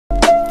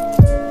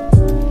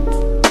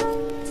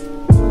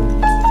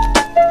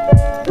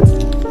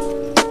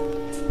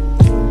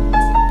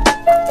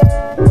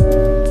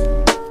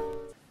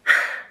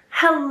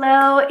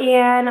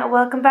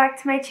welcome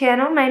back to my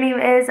channel. My name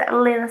is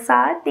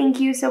Layla-Jane. Thank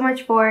you so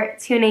much for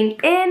tuning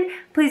in.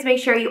 Please make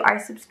sure you are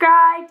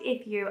subscribed.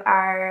 If you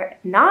are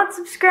not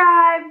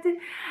subscribed,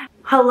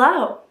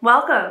 hello,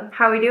 welcome.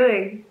 How are we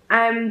doing?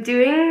 I'm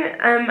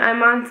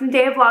on some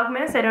day of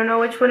Vlogmas. I don't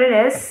know which one it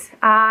is.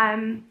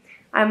 I'm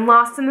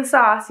lost in the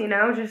sauce, you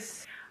know,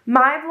 just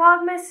my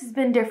Vlogmas has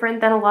been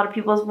different than a lot of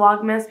people's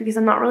Vlogmas because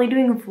I'm not really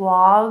doing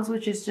vlogs,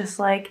 which is just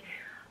like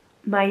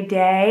my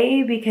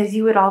day, because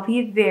you would all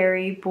be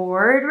very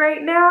bored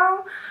right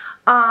now.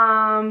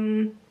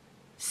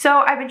 So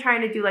I've been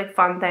trying to do like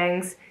fun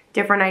things,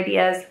 different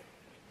ideas.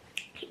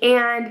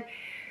 And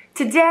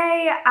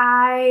today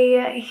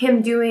I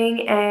am doing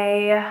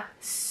a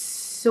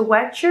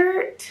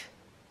sweatshirt,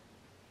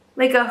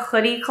 like a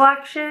hoodie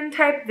collection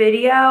type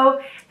video,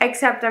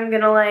 except I'm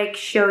gonna like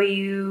show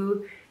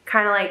you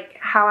kind of like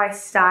how I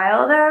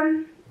style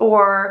them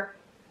or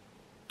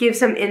give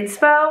some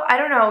inspo. I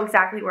don't know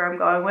exactly where I'm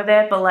going with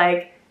it, but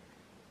like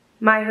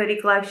my hoodie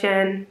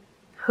collection,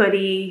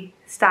 hoodie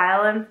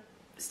style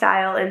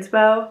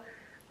inspo,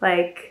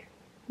 like,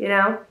 you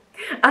know,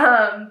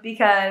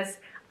 because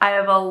I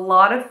have a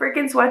lot of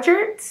freaking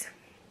sweatshirts.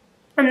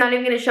 I'm not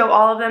even gonna show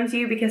all of them to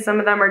you because some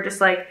of them are just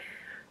like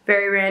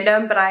very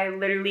random, but I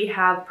literally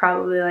have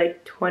probably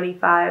like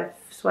 25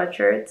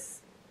 sweatshirts,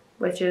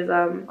 which is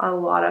a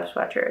lot of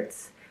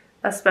sweatshirts,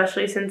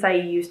 especially since I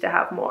used to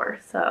have more,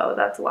 so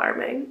that's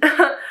alarming.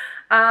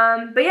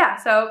 But yeah,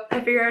 so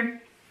I figured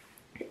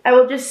I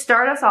will just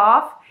start us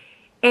off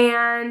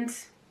and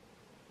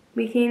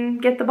we can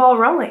get the ball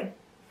rolling.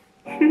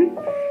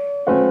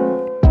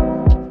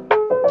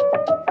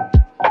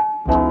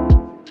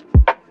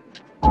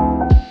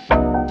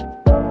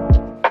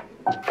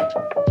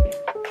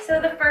 So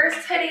the first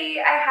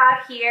hoodie I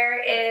have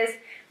here is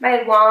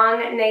my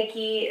long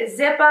Nike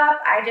Zip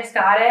Up. I just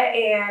got it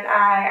and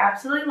I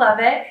absolutely love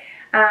it.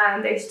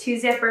 There's two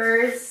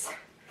zippers,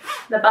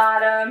 the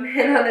bottom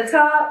and on the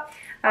top.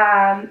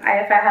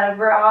 If I had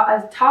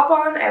a top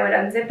on, I would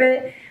unzip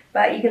it,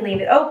 but you can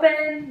leave it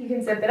open, you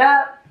can zip it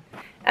up.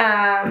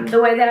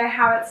 The way that I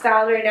have it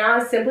styled right now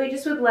is simply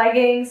just with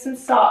leggings, some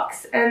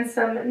socks, and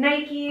some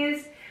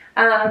Nikes,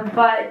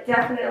 but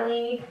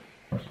definitely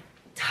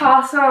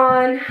toss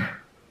on,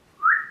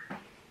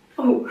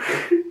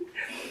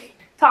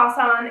 toss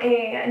on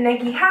a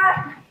Nike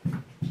hat,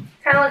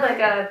 kind of look like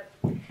a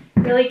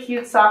really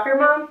cute soccer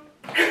mom.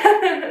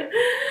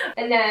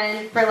 And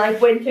then for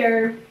like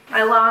winter,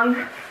 my long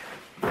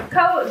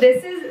coat.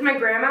 This is, my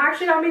grandma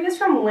actually got me this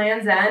from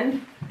Land's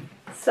End,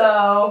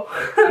 so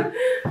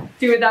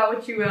do with that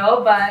what you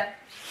will, but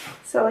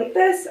so like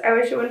this. I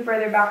wish it went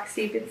further back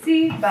so you could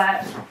see,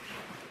 but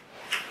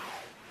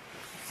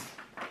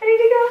ready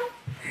to go.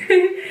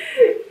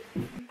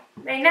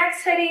 My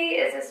next hoodie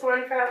is this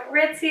one from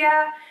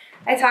Aritzia.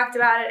 I talked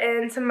about it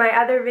in some of my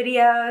other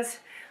videos,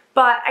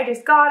 but I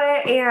just got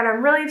it and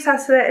I'm really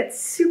obsessed with it. It's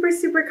super,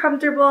 super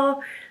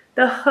comfortable.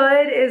 The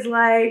hood is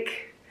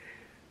like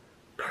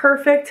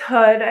perfect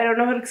hood. I don't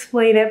know how to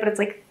explain it, but it's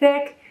like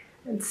thick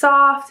and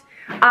soft.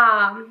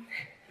 But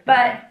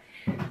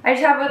I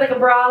just have like a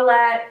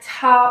bralette,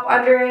 top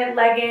under it,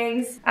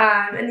 leggings,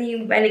 and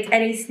then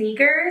any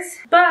sneakers.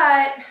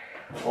 But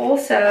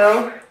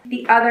also,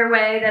 the other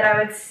way that I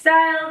would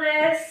style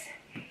this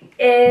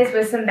is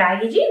with some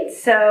baggy jeans.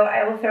 So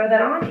I will throw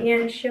that on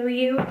and show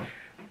you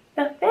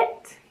the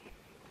fit.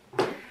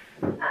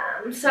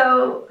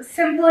 So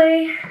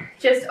simply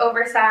just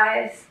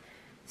oversized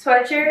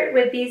sweatshirt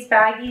with these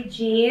baggy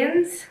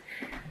jeans.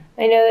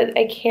 I know that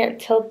I can't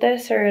tilt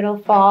this or it'll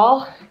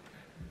fall.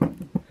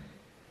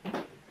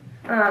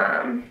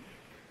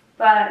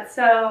 But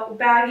so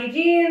baggy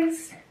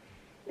jeans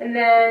and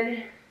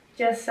then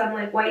just some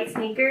like white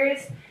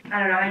sneakers. I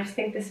don't know, I just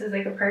think this is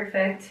like a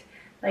perfect,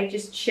 like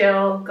just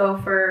chill, go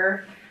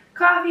for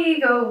coffee,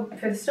 go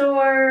for the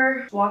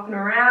store, walking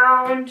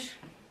around,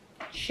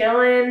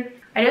 chilling.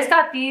 I just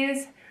got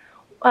these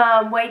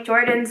white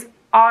Jordans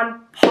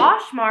on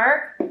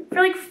Poshmark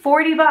for like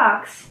 40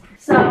 bucks.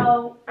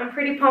 So I'm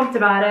pretty pumped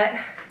about it.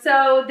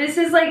 So this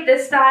is like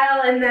this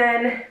style, and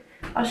then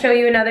I'll show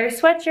you another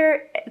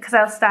sweatshirt because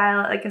I'll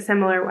style it like a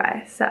similar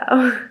way, so.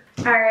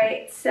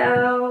 Alright,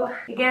 so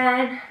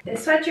again,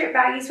 this sweatshirt,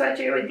 baggy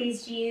sweatshirt with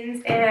these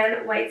jeans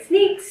and white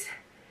sneaks.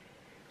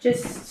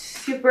 Just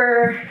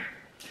super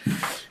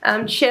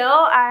chill.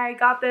 I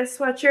got this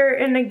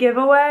sweatshirt in a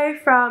giveaway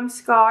from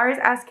Skars,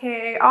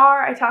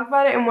 S-K-A-R. I talk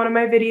about it in one of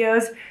my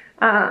videos.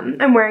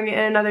 I'm wearing it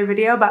in another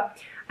video, but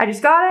I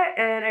just got it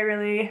and I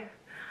really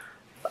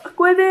fuck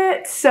with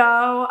it. So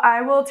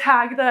I will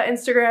tag the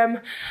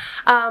Instagram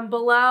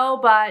below,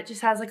 but it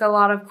just has like a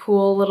lot of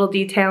cool little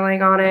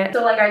detailing on it.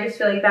 So like I just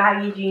feel like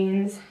baggy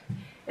jeans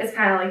is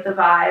kind of like the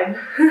vibe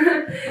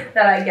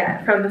that I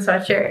get from the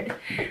sweatshirt.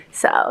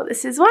 So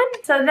this is one.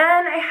 So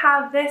then I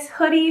have this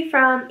hoodie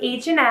from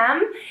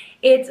H&M.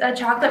 It's a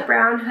chocolate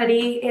brown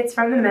hoodie. It's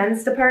from the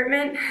men's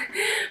department,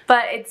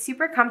 but it's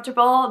super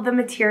comfortable. The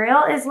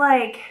material is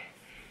like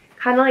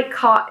kind of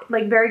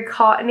like very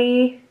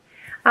cottony.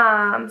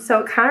 So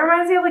it kind of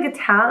reminds me of like a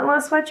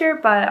Talentless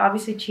sweatshirt, but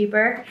obviously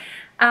cheaper.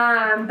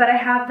 But I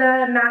have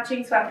the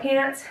matching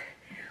sweatpants,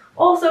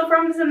 also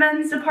from the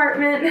men's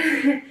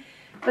department.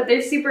 But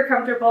they're super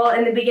comfortable.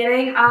 In the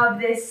beginning of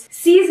this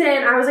season,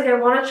 I was like, I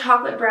want a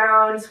chocolate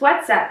brown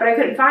sweat set, but I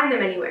couldn't find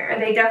them anywhere.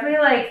 And they definitely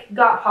like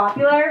got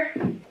popular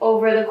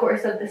over the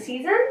course of the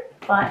season,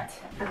 but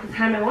at the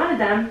time I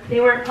wanted them,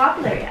 they weren't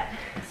popular yet.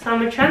 So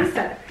I'm a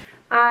trendsetter.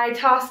 I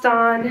tossed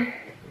on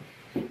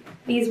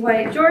these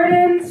white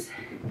Jordans,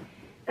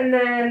 and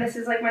then this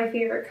is like my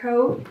favorite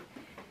coat.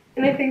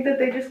 And I think that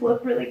they just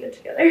look really good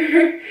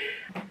together.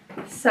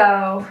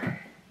 So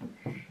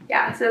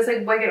yeah, so it's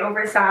like an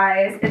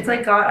oversized. It's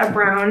like got a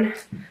brown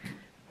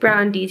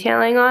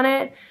detailing on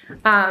it.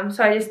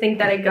 So I just think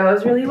that it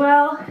goes really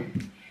well.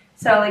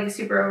 So like a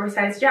super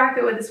oversized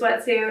jacket with a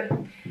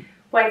sweatsuit,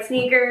 white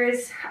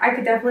sneakers. I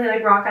could definitely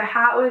like rock a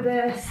hat with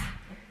this.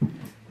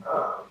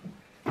 So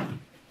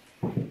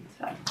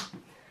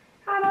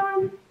hat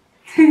on.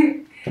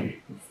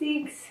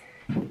 Sneaks.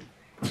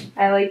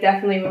 I like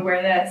definitely would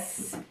wear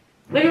this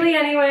literally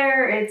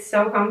anywhere. It's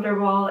so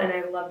comfortable and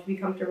I love to be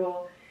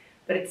comfortable.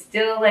 But it's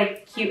still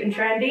like cute and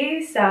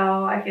trendy, so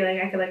I feel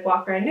like I could like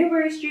walk around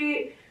Newbury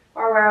Street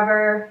or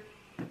wherever,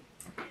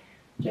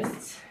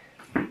 just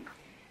in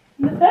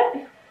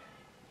the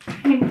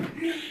fit.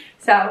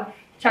 So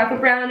chocolate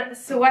brown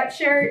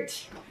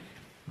sweatshirt,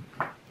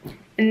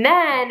 and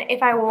then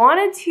if I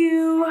want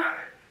to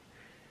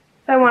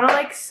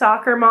like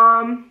soccer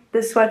mom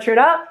this sweatshirt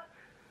up,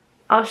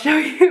 I'll show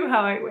you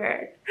how I wear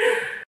it.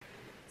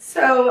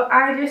 So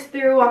I just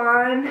threw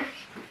on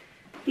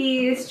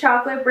these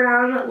chocolate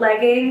brown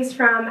leggings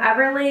from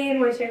Everlane,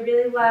 which I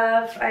really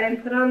love. I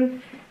didn't put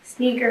on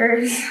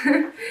sneakers.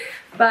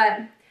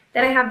 But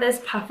then I have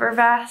this puffer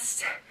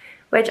vest,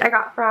 which I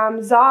got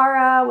from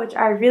Zara, which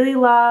I really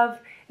love.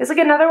 It's like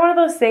another one of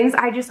those things,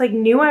 I just like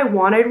knew I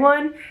wanted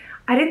one.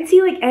 I didn't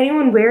see like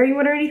anyone wearing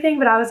one or anything,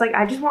 but I was like,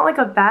 I just want like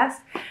a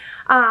vest.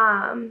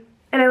 And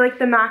I like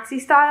the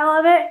maxi style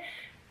of it,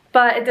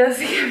 but it does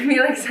give me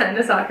like kind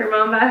of soccer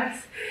mom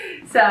vibes.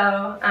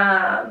 So,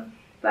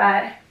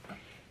 but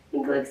I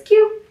think it looks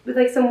cute with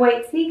like some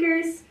white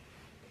sneakers.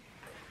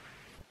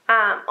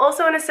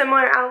 Also in a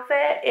similar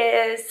outfit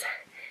is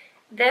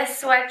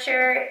this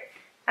sweatshirt.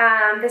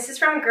 This is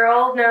from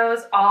Girl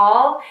Knows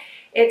All.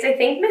 It's I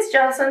think Miss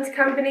Jocelyn's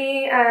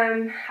company.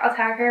 I'll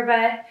tag her,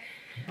 but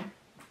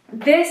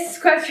this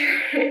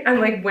sweatshirt, I'm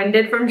like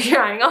winded from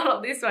trying on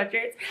all these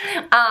sweatshirts.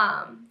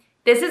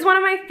 This is one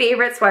of my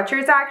favorite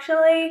sweatshirts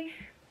actually.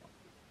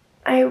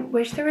 I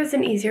wish there was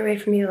an easier way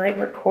for me to like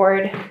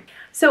record.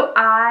 So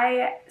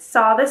I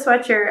saw the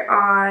sweatshirt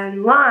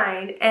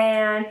online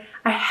and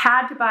I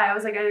had to buy it. I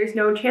was like, there's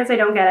no chance I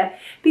don't get it.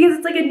 Because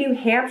it's like a New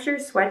Hampshire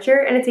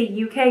sweatshirt and it's a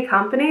UK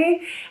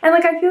company. And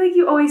like I feel like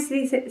you always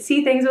see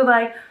things with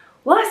like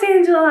Los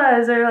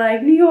Angeles or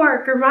like New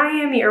York or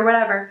Miami or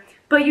whatever.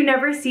 But you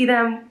never see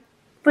them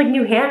like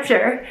New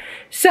Hampshire.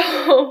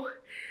 So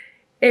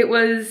it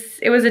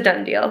was a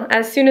done deal.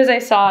 As soon as I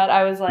saw it,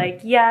 I was like,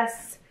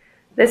 yes.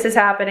 This is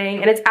happening,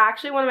 and it's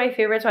actually one of my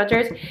favorite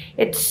sweatshirts.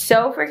 It's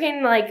so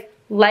freaking like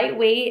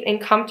lightweight and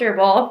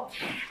comfortable,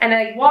 and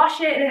I like, wash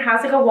it and it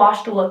has like a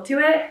washed look to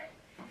it,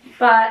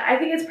 but I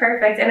think it's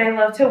perfect. And I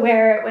love to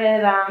wear it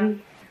with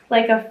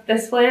like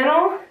this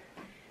flannel,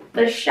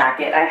 the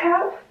jacket I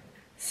have.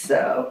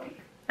 So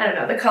I don't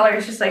know, the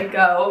colors just like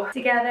go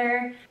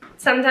together.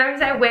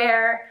 Sometimes I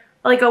wear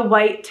like a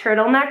white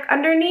turtleneck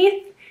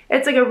underneath.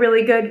 It's like a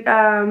really good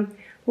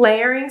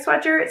layering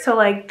sweatshirt, so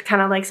like kind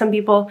of like some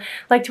people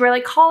like to wear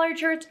like collared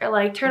shirts or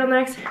like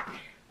turtlenecks,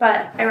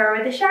 but I wear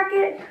it with a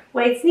jacket,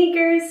 white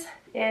sneakers,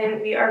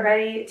 and we are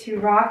ready to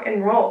rock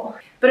and roll.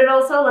 But it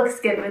also looks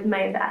good with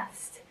my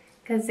vest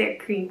because they're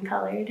cream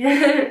colored.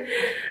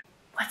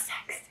 What's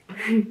next?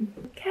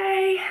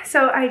 Okay,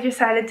 so I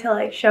decided to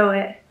like show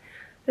it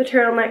the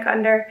turtleneck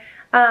under.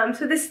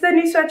 So this is the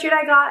new sweatshirt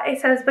I got. It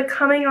says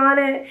Becoming on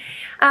it.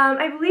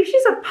 I believe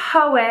she's a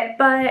poet,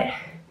 but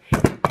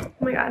oh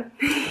my god.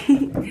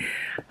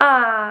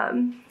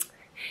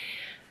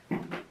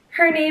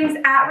 Her name's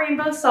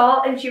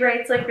 @RainbowSalt, and she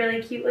writes like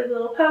really cute like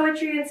little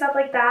poetry and stuff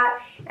like that.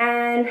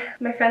 And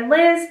my friend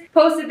Liz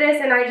posted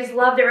this and I just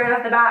loved it right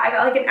off the bat. I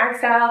got like an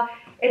XL.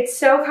 It's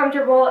so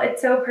comfortable,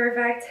 it's so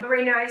perfect. But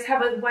right now I just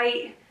have like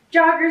white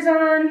joggers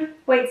on,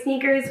 white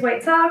sneakers,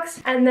 white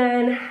socks, and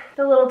then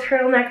the little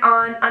turtleneck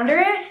on under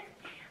it.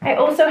 I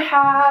also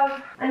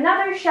have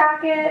another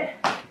jacket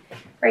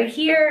right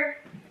here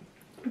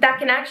that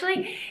can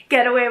actually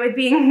get away with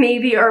being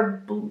navy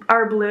or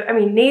blue. I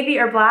mean navy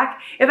or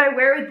black. If I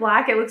wear it with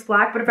black, it looks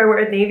black, but if I wear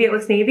it with navy, it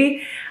looks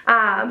navy.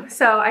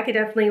 So I could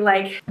definitely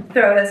like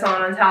throw this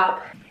on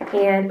top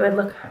and it would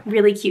look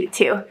really cute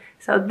too.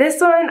 So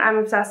this one I'm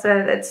obsessed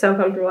with. It's so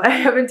comfortable. I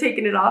haven't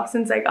taken it off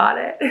since I got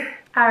it.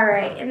 All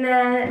right, and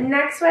then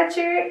next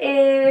sweatshirt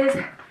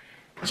is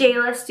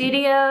Jayla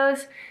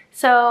Studios.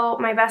 So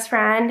my best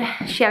friend,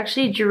 she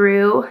actually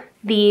drew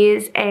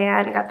these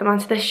and got them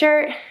onto the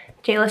shirt.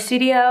 Jayla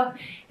Studio,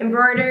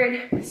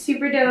 embroidered,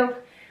 super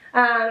dope.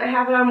 I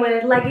have it on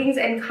with leggings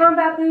and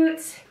combat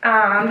boots.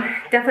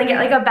 Definitely get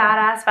like a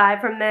badass vibe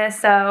from this.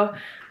 So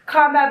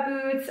combat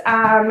boots.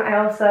 I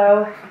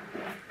also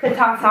could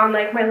toss on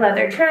like my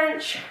leather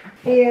trench,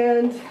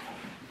 and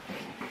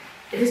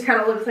it just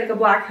kind of looks like a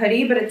black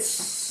hoodie, but it's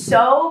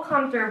so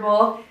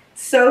comfortable,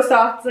 so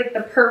soft. It's like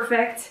the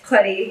perfect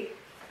hoodie.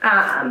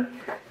 Can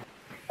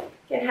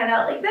head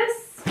out like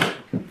this,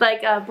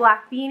 like a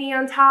black beanie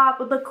on top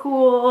with a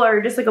cool,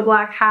 or just like a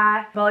black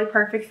hat. Really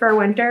perfect for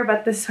winter,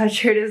 but this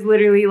sweatshirt is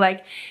literally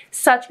like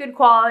such good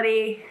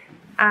quality.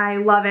 I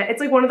love it. It's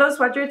like one of those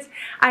sweatshirts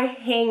I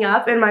hang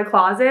up in my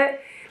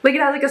closet. Like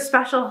it has like a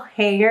special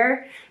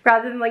hanger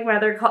rather than like my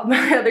other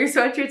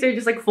sweatshirts are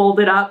just like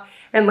folded up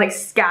and like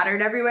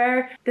scattered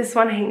everywhere. This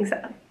one hangs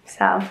up.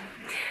 So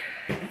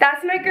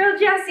that's my girl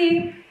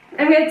Jessie.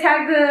 I'm gonna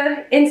tag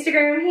the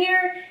Instagram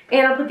here,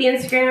 and I'll put the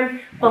Instagram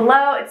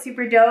below. It's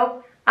super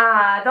dope.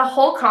 The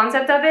whole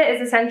concept of it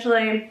is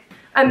essentially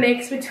a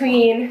mix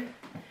between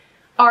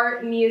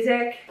art,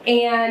 music,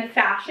 and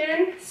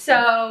fashion.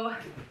 So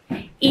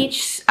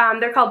each,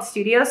 they're called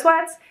studio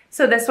sweats.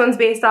 So this one's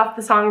based off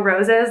the song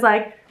Roses,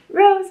 like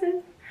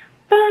roses.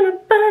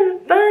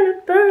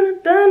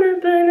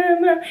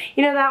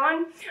 You know that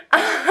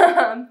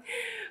one?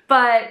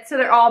 But so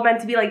they're all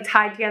meant to be like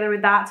tied together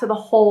with that. So the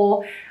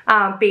whole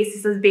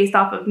basis is based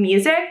off of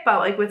music, but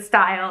like with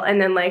style, and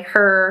then like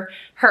her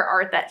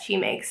art that she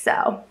makes.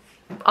 So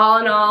all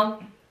in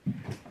all,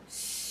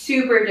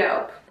 super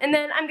dope. And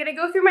then I'm gonna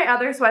go through my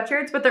other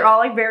sweatshirts, but they're all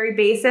like very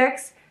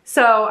basics.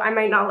 So I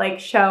might not like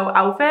show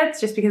outfits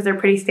just because they're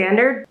pretty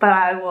standard, but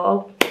I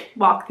will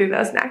walk through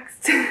those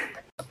next.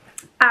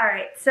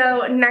 Alright,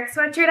 so next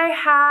sweatshirt I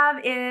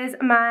have is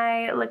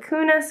my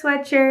Lacuna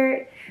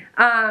sweatshirt.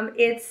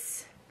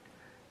 It's,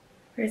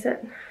 where is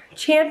it?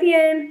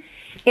 Champion,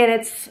 and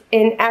it's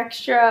in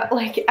extra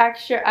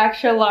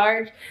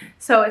large.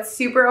 So it's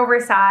super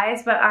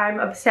oversized, but I'm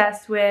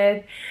obsessed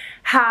with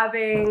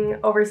having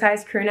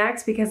oversized crew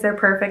necks because they're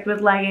perfect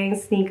with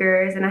leggings,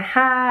 sneakers, and a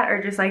hat,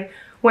 or just like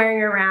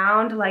wearing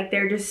around. Like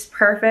they're just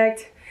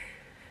perfect.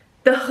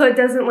 The hood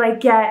doesn't like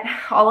get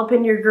all up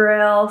in your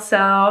grill,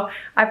 so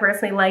I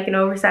personally like an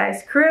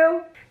oversized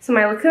crew. So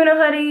my Lacuna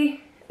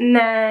hoodie, and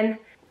then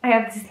I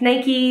have this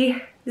Nike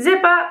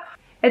Zip Up.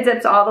 It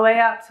zips all the way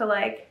up to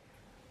like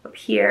up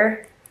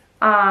here.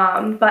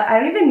 But I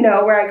don't even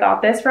know where I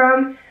got this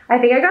from. I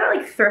think I got it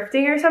like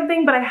thrifting or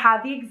something, but I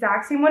had the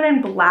exact same one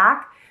in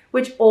black,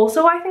 which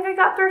also I think I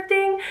got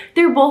thrifting.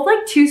 They're both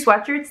like two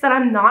sweatshirts that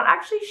I'm not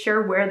actually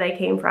sure where they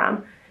came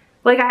from.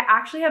 Like I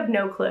actually have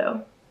no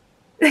clue.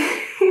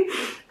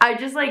 I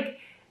just like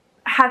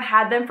have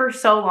had them for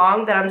so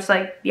long that I'm just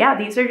like, yeah,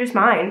 these are just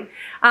mine.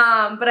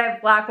 But I have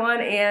a black one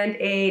and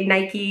a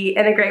Nike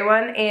and a gray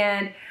one,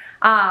 and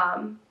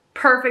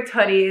perfect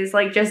hoodies,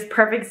 like just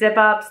perfect zip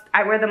ups.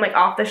 I wear them like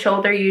off the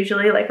shoulder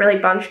usually, like really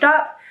bunched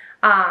up,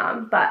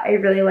 but I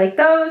really like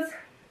those.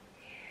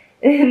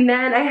 And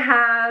then I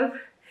have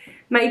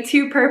my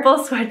two purple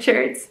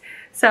sweatshirts.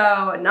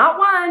 So not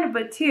one,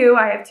 but two.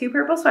 I have two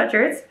purple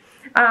sweatshirts.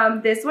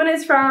 This one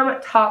is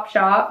from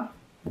Topshop,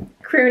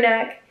 crew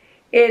neck.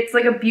 It's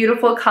like a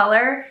beautiful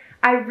color.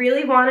 I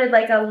really wanted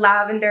like a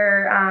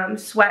lavender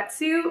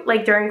sweatsuit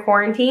like during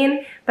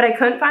quarantine, but I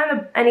couldn't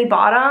find any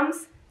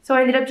bottoms, so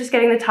I ended up just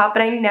getting the top,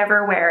 but I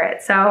never wear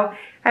it. So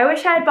I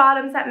wish I had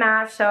bottoms that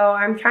match, so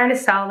I'm trying to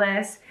sell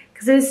this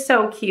because it is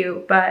so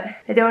cute, but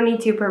I don't need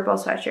two purple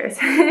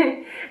sweatshirts.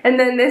 And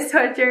then this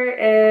sweatshirt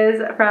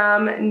is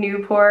from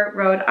Newport,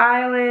 Rhode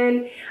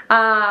Island.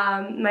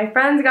 My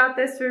friends got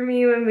this for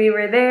me when we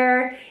were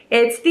there.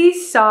 It's the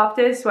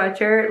softest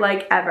sweatshirt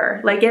like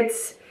ever. Like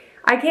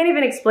I can't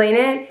even explain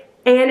it,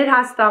 and it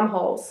has thumb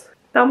holes.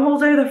 Thumb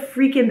holes are the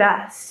freaking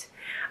best.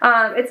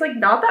 It's like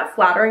not that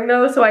flattering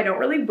though, so I don't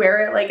really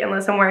wear it like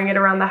unless I'm wearing it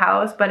around the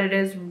house, but it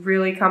is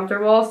really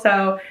comfortable,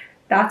 so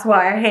that's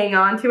why I hang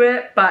on to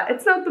it, but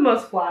it's not the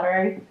most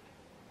flattering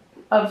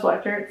of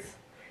sweatshirts.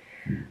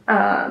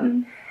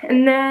 And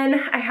then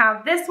I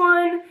have this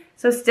one,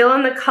 so still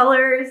in the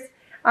colors,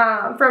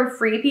 from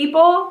Free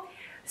People.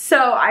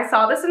 So I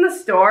saw this in the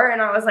store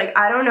and I was like,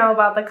 I don't know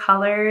about the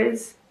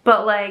colors,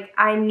 but like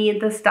I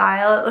need the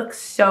style. It looks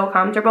so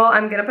comfortable.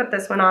 I'm gonna put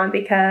this one on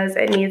because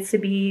it needs to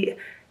be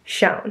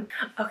shown.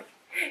 Okay,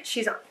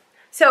 she's on.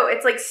 So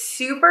it's like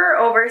super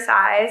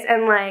oversized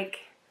and like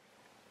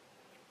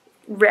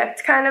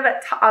ripped kind of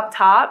up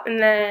top, and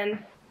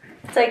then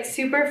it's like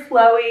super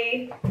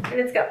flowy, and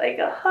it's got like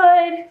a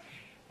hood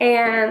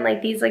and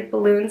like these like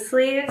balloon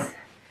sleeves,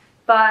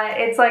 but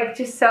it's like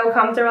just so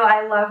comfortable.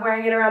 I love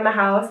wearing it around the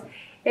house.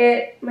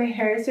 My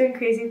hair is doing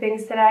crazy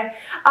things today.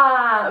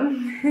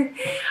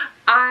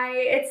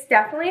 It's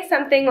definitely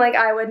something like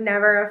I would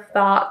never have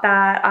thought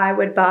that I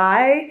would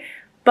buy,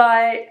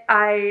 but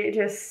I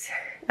don't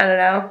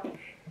know.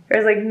 It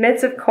was like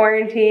midst of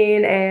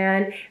quarantine,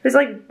 and it was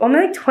like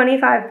only like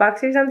 25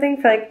 bucks or something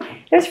for like,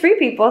 it was Free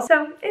People,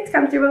 so it's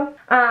comfortable.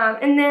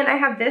 And then I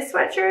have this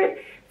sweatshirt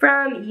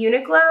from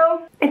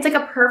Uniqlo. It's like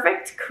a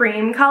perfect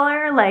cream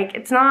color. Like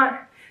it's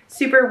not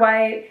super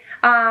white,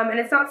 and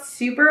it's not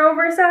super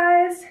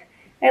oversized.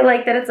 I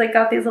like that it's like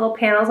got these little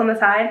panels on the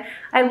side.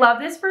 I love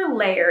this for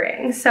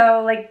layering.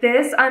 So like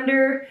this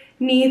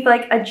underneath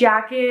like a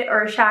jacket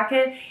or a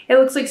shacket, it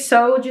looks like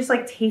so just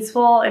like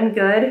tasteful and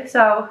good.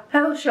 So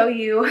I will show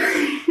you,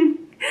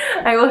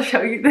 I will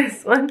show you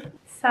this one.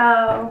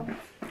 So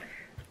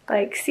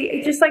like see,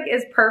 it just like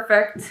is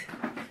perfect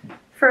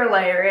for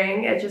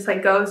layering. It just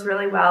like goes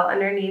really well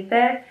underneath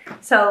it.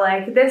 So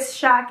like this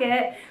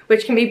jacket,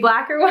 which can be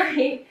black or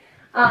white,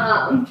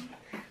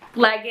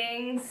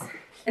 leggings,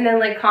 and then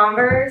like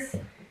Converse.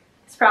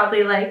 It's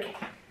probably like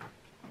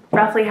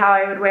roughly how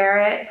I would wear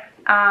it.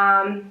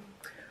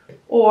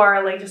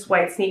 Or like just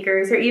white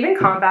sneakers or even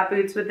combat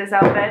boots with this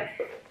outfit.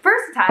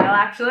 Versatile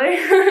actually.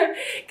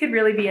 Could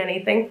really be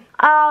anything.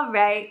 All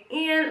right,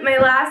 and my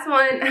last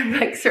one, I'm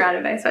like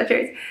surrounded by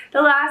sweatshirts.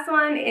 The last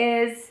one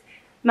is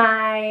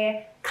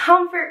my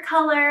comfort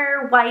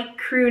color white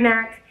crew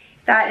neck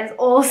that is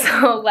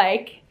also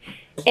like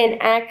an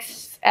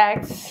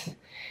XXXL.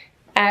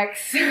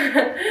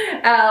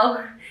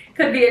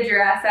 Could be a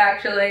dress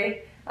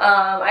actually.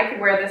 I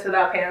could wear this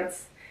without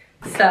pants.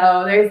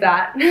 So there's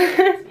that.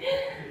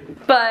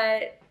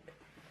 But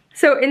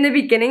so in the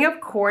beginning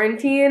of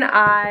quarantine,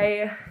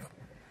 I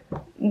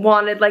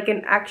wanted like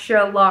an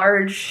extra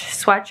large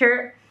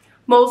sweatshirt.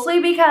 Mostly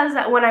because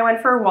when I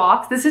went for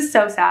walks, this is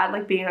so sad,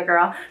 like being a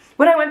girl.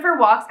 When I went for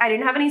walks, I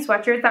didn't have any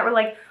sweatshirts that were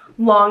like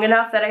long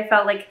enough that I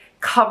felt like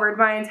covered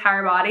my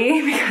entire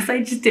body because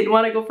I just didn't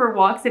want to go for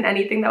walks in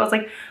anything that was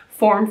like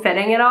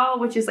form-fitting at all,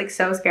 which is like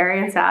so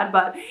scary and sad,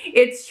 but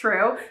it's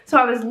true. So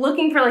I was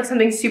looking for like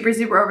something super,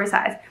 super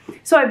oversized.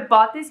 So I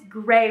bought this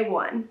gray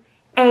one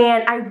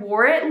and I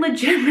wore it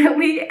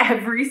legitimately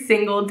every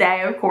single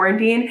day of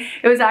quarantine.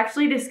 It was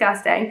actually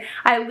disgusting.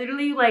 I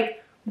literally like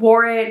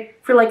wore it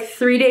for like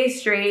 3 days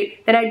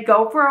straight, then I'd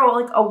go for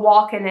a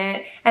walk in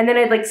it, and then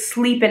I'd like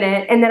sleep in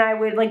it, and then I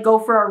would like go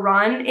for a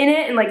run in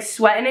it and like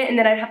sweat in it, and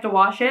then I'd have to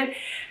wash it,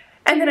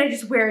 and then I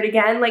just wear it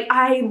again. Like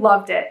I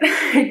loved it.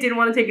 I didn't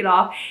want to take it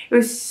off. It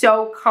was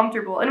so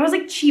comfortable, and it was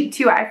like cheap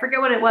too. I forget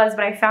what it was,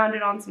 but I found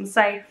it on some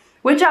site,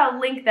 which I'll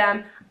link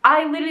them.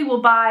 I literally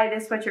will buy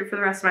this sweatshirt for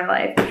the rest of my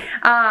life.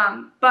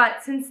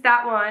 But since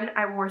that one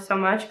I wore so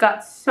much,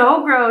 got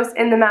so gross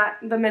in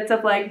the midst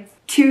of like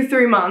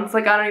 2-3 months,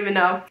 like I don't even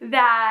know,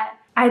 that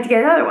I had to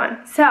get another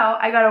one. So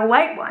I got a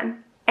white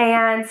one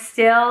and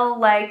still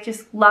like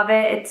just love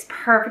it. It's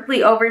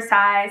perfectly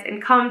oversized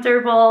and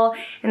comfortable,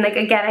 and like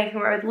again I can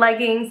wear it with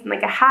leggings and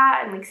like a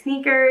hat and like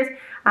sneakers.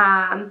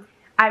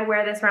 I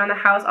wear this around the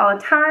house all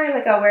the time.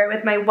 Like I'll wear it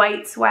with my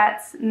white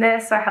sweats and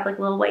this, so I have like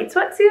a little white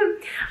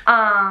sweatsuit.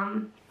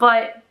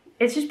 But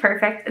it's just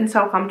perfect and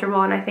so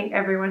comfortable, and I think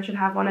everyone should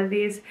have one of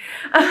these,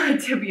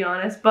 to be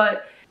honest.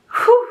 But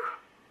whew,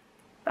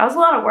 that was a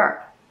lot of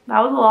work.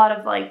 That was a lot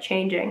of like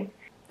changing.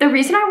 The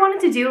reason I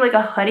wanted to do like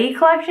a hoodie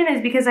collection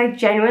is because I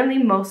genuinely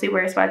mostly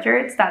wear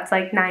sweatshirts. That's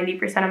like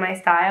 90% of my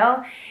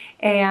style.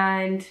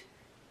 And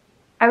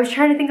I was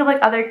trying to think of like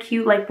other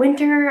cute like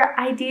winter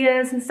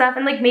ideas and stuff,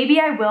 and like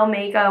maybe I will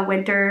make a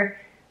winter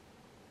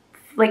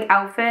like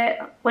outfit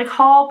like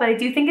haul, but I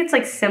do think it's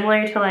like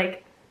similar to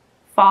like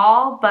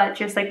fall, but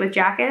just like with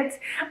jackets.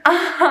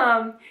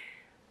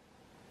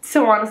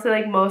 So honestly,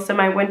 like most of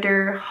my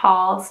winter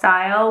haul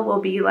style will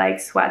be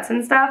like sweats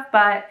and stuff,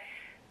 but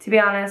to be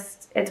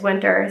honest, it's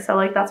winter, so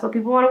like that's what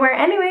people want to wear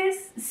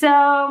anyways.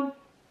 So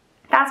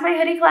that's my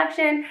hoodie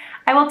collection.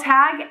 I will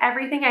tag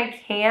everything I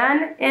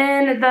can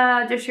in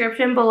the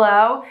description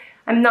below.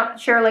 I'm not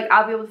sure like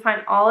I'll be able to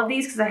find all of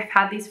these because I've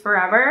had these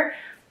forever,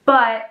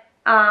 but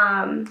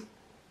I'll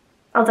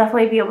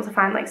definitely be able to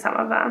find like some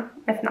of them,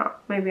 if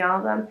not maybe all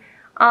of them.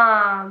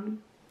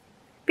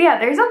 But yeah,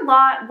 there's a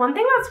lot. One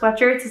thing about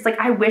sweatshirts is like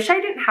I wish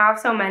I didn't have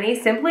so many,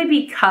 simply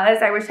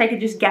because I wish I could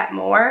just get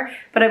more,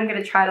 but I'm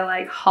gonna try to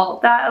like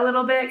halt that a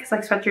little bit because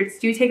like sweatshirts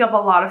do take up a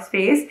lot of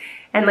space,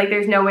 and like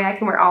there's no way I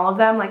can wear all of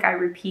them. Like I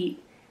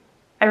repeat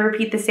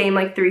the same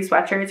like 3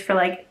 sweatshirts for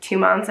like 2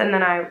 months, and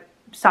then I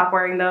stop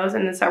wearing those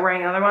and then start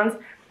wearing other ones.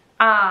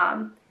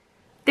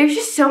 There's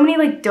just so many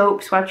like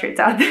dope sweatshirts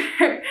out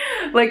there.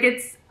 Like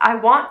I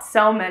want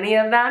so many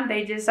of them.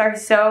 They just are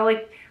so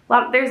like,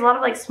 there's a lot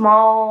of like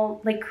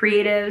small like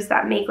creatives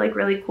that make like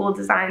really cool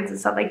designs and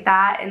stuff like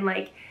that, and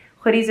like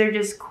hoodies are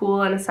just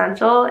cool and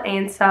essential,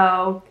 and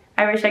so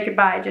I wish I could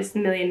buy just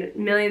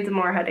millions of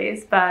more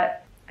hoodies,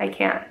 but I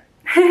can't.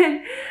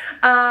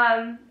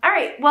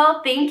 Alright,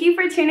 well thank you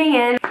for tuning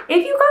in.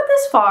 If you got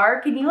this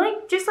far, can you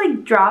like just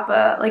like drop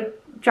an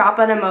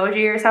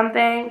emoji or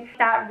something?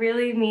 That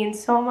really means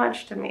so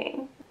much to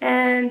me.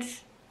 And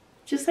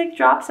just like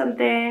drop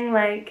something,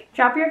 like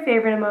drop your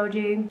favorite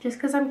emoji, just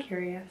because I'm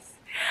curious.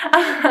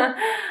 But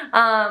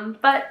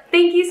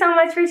thank you so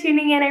much for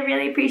tuning in. I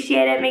really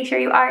appreciate it. Make sure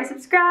you are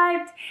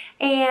subscribed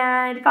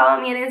and follow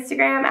me on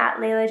Instagram at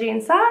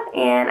Layla-Jane,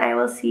 and I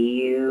will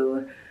see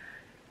you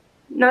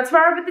not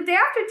tomorrow but the day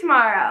after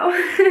tomorrow.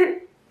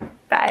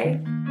 Bye.